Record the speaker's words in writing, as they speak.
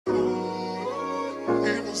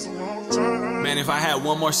Man, if I had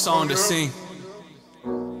one more song to sing,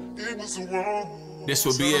 this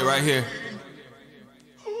would be it right here.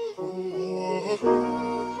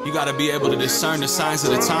 You gotta be able to discern the signs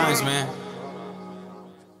of the times, man.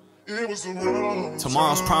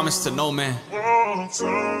 Tomorrow's promised to no man.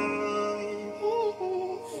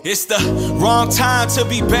 It's the wrong time to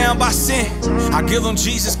be bound by sin. I give them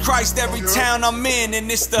Jesus Christ every town I'm in. And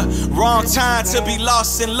it's the wrong time to be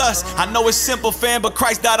lost in lust. I know it's simple, fam, but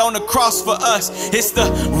Christ died on the cross for us. It's the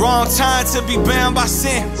wrong time to be bound by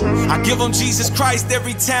sin. I give them Jesus Christ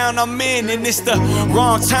every town I'm in. And it's the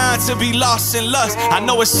wrong time to be lost in lust. I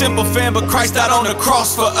know it's simple, fam, but Christ died on the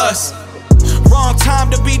cross for us. Wrong time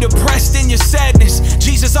to be depressed in your sadness.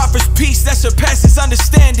 Jesus offers peace that surpasses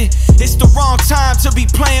understanding. It's the wrong time to be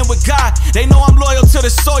playing with God. They know I'm loyal to the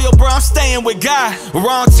soil, bro, I'm staying with God.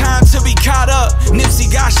 Wrong time to be caught up. Nipsey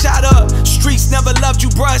got shot up. Streets never loved you,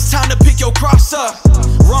 bro, it's time to pick your cross up.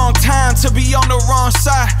 Wrong time to be on the wrong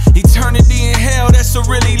side. Eternity in hell, that's a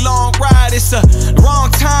really long ride. It's a wrong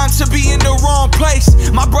time to be in the wrong place.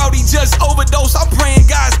 My brody just overdosed, I'm praying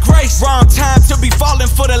God's grace. Wrong time to be falling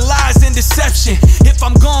for the lies and deception. If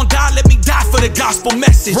I'm gon' die, let me die for the gospel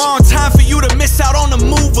message. Wrong time for you to miss out on the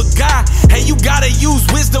move of God. Hey, you gotta use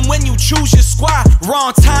wisdom when you choose your squad.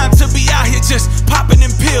 Wrong time to be out here just popping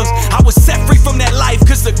them pills. I was set free from that life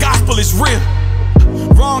cause the gospel is real.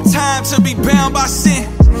 Wrong time to be bound by sin.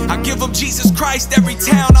 I give them Jesus Christ every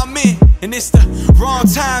town I'm in. And it's the wrong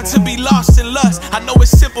time to be lost in lust. I know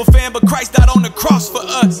it's simple, fam, but Christ died on the cross for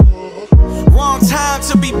us. Wrong time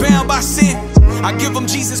to be bound by sin. I give them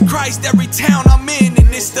Jesus Christ every town I'm in. And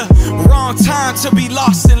it's the wrong time to be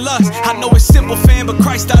lost in lust. I know it's simple, fam, but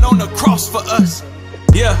Christ died on the cross for us.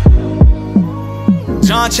 Yeah.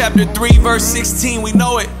 John chapter 3 verse 16, we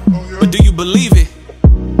know it, but do you believe it?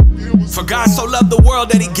 For God so loved the world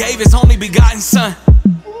that he gave his only begotten son,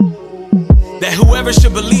 that whoever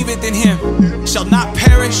should believe it in him shall not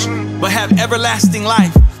perish, but have everlasting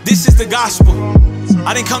life. This is the gospel.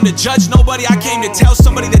 I didn't come to judge nobody. I came to tell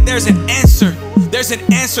somebody that there's an answer. There's an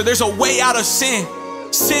answer. There's a way out of sin.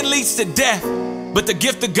 Sin leads to death, but the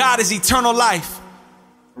gift of God is eternal life.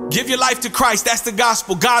 Give your life to Christ. That's the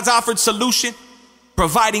gospel. God's offered solution,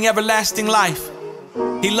 providing everlasting life.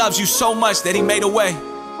 He loves you so much that he made a way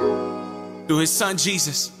through his son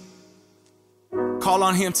Jesus. Call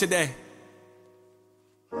on him today.